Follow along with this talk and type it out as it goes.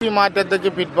மாற்றத்துக்கு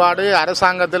பிற்பாடு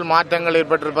அரசாங்கத்தில் மாற்றங்கள்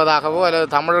ஏற்பட்டிருப்பதாகவோ அல்லது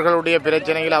தமிழர்களுடைய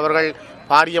பிரச்சனையில் அவர்கள்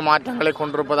பாரிய மாற்றங்களை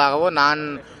கொண்டிருப்பதாகவோ நான்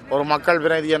ஒரு மக்கள்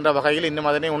பிரதிநிதி என்ற வகையில் இன்னும்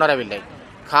அதனை உணரவில்லை.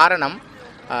 காரணம்,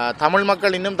 தமிழ்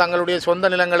மக்கள் இன்னும் தங்களுடைய சொந்த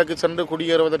நிலங்களுக்கு சென்று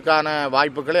குடியேறுவதற்கான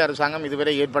வாய்ப்புகளை அரசாங்கம்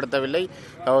இதுவரை ஏற்படுத்தவில்லை.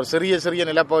 சிறிய சிறிய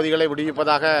நிலப்பகுதிகளை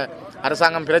விடுவிப்பதாக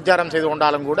அரசாங்கம் பிரச்சாரம் செய்து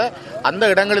கொண்டாலும் கூட அந்த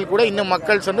இடங்களில் கூட இன்னும்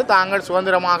மக்கள் சென்று தாங்கள்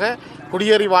சுதந்திரமாக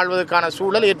குடியேறி வாழ்வதற்கான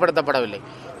சூழல் ஏற்படுத்தப்படவில்லை.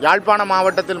 யாழ்ப்பாண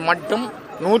மாவட்டத்தில் மட்டும்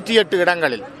 108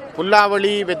 இடங்களில்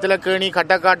புல்லாவளி, வெத்திலக்கேணி,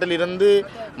 கட்டக்காட்டில் இருந்து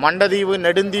மண்டதீவு,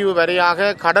 நெடுந்தீவு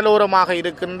வரையாக கடலோரமாக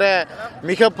இருக்கின்ற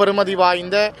மிக பெருமதி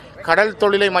வாய்ந்த கடல்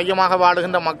தொழிலை மையமாக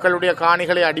வாழுகின்ற மக்களுடைய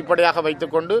காணிகளை அடிப்படையாக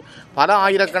வைத்துக்கொண்டு பல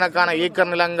ஆயிரக்கணக்கான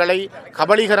ஏக்கர் நிலங்களை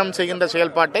கபளீகரம் செய்கின்ற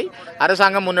செயல்பாட்டை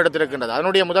அரசாங்கம் முன்னெடுத்திருக்கின்றது.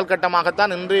 அதனுடைய முதல்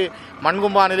கட்டமாகத்தான் இன்று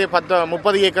மண்கும்பானிலே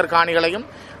 30 ஏக்கர் காணிகளையும்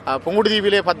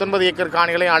புங்குடுதீவிலே 19 ஏக்கர்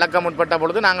காணிகளை அளக்க முற்பட்ட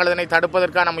பொழுது நாங்கள் இதனை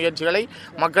தடுப்பதற்கான முயற்சிகளை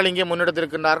மக்கள் இங்கே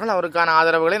முன்னெடுத்திருக்கின்றார்கள். அவருக்கான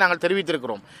ஆதரவுகளை நாங்கள்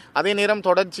தெரிவித்திருக்கிறோம். அதே நேரம்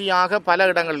தொடர்ச்சியாக பல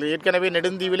இடங்களில் ஏற்கனவே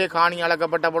நெடுந்தீவிலே காணி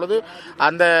அளக்கப்பட்ட பொழுது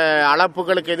அந்த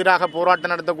அளப்புகளுக்கு எதிராக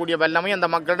போராட்டம் நடத்தக்கூடிய வல்லமை அந்த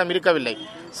மக்களிடம் இருக்கவில்லை.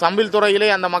 சம்பில் துறையிலே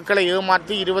அந்த மக்களை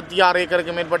ஏமாற்றி 26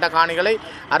 ஏக்கருக்கு மேற்பட்ட காணிகளை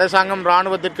அரசாங்கம்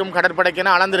இராணுவத்திற்கும்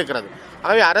கடற்படைக்கென அளந்திருக்கிறது.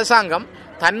 ஆகவே அரசாங்கம்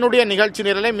தன்னுடைய நிகழ்ச்சி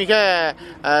நிரலை மிக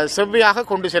செவ்வையாக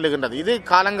கொண்டு செல்லுகின்றது. இது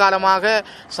காலங்காலமாக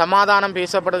சமாதானம்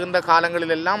பேசப்படுகின்ற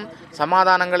காலங்களிலெல்லாம்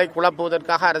சமாதானங்களை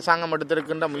குழப்புவதற்காக அரசாங்கம்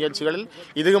எடுத்திருக்கின்ற முயற்சிகளில்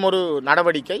இதுவும் ஒரு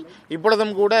நடவடிக்கை.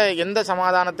 இப்பொழுதும் கூட எந்த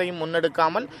சமாதானத்தையும்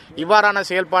முன்னெடுக்காமல் இவ்வாறான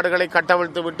செயல்பாடுகளை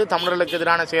கட்டவிழ்த்து விட்டு தமிழர்களுக்கு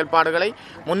எதிரான செயல்பாடுகளை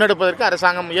முன்னெடுப்பதற்கு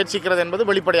அரசாங்கம் முயற்சிக்கிறது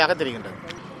என்பது வெளிப்படையாக தெரிகின்றது.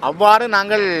 அவ்வாறு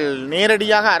நாங்கள்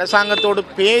நேரடியாக அரசாங்கத்தோடு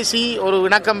பேசி ஒரு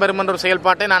இணக்கம் பெறும் என்ற ஒரு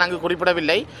செயல்பாட்டை நான் அங்கு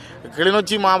குறிப்பிடவில்லை.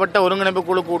 கிளிநொச்சி மாவட்ட ஒருங்கிணைப்பு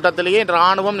குழு கூட்டத்திலேயே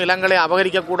இராணுவம் நிலங்களை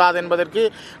அபகரிக்கக்கூடாது என்பதற்கு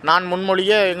நான்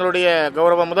முன்மொழிய எங்களுடைய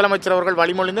கௌரவ முதலமைச்சர் அவர்கள்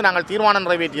வழிமொழிந்து நாங்கள் தீர்மானம்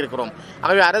நிறைவேற்றியிருக்கிறோம்.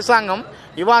 ஆகவே அரசாங்கம்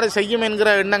இவ்வாறு செய்யும் என்கிற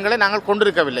எண்ணங்களை நாங்கள்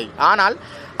கொண்டிருக்கவில்லை. ஆனால்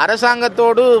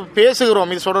அரசாங்கத்தோடு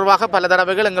பேசுகிறோம். இது தொடர்பாக பல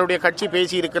தடவைகள் எங்களுடைய கட்சி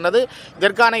பேசி இருக்கின்றது.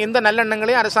 இதற்கான எந்த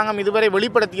நல்லெண்ணங்களையும் அரசாங்கம் இதுவரை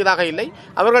வெளிப்படுத்தியதாக இல்லை.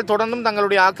 அவர்கள் தொடர்ந்தும்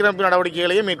தங்களுடைய ஆக்கிரமிப்பு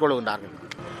நடவடிக்கைகளையும் மேற்கொள்கின்றார்கள்.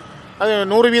 அது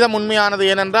 100% உண்மையானது.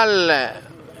 ஏனென்றால்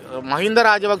மஹிந்த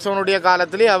ராஜபக்சவனுடைய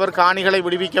காலத்திலே அவர் காணிகளை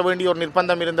விடுவிக்க வேண்டிய ஒரு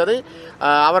நிர்பந்தம் இருந்தது.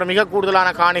 அவர் மிக கூடுதலான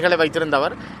காணிகளை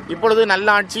வைத்திருந்தவர். இப்பொழுது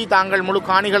நல்லாட்சி, தாங்கள் முழு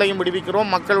காணிகளையும்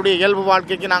விடுவிக்கிறோம், மக்களுடைய இயல்பு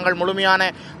வாழ்க்கைக்கு நாங்கள் முழுமையான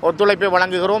ஒத்துழைப்பை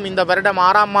வழங்குகிறோம், இந்த வருடம்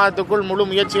 6ஆம் மாதத்துக்குள் முழு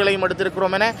முயற்சிகளையும்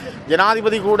எடுத்திருக்கிறோம் என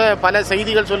ஜனாதிபதி கூட பல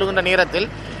செய்திகள் சொல்லுகின்ற நேரத்தில்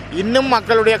இன்னும்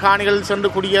மக்களுடைய காணிகளில் சென்று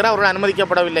குடியேற அவர்கள்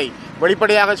அனுமதிக்கப்படவில்லை.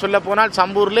 வெளிப்படையாக சொல்ல போனால்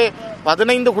சம்பூரிலே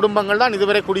 15 குடும்பங்கள் தான்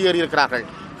இதுவரை குடியேறியிருக்கிறார்கள்.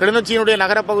 கிளிநொச்சியினுடைய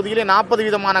நகரப்பகுதியிலே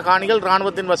 40% காணிகள்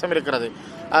இராணுவத்தின் வசம் இருக்கிறது.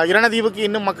 இரணதீவுக்கு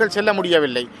இன்னும் மக்கள் செல்ல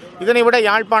முடியவில்லை. இதனை விட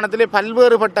யாழ்ப்பாணத்திலே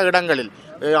பல்வேறுபட்ட இடங்களில்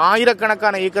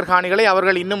ஆயிரக்கணக்கான ஏக்கர் காணிகளை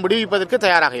அவர்கள் இன்னும் விடுவிப்பதற்கு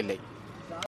தயாராக இல்லை.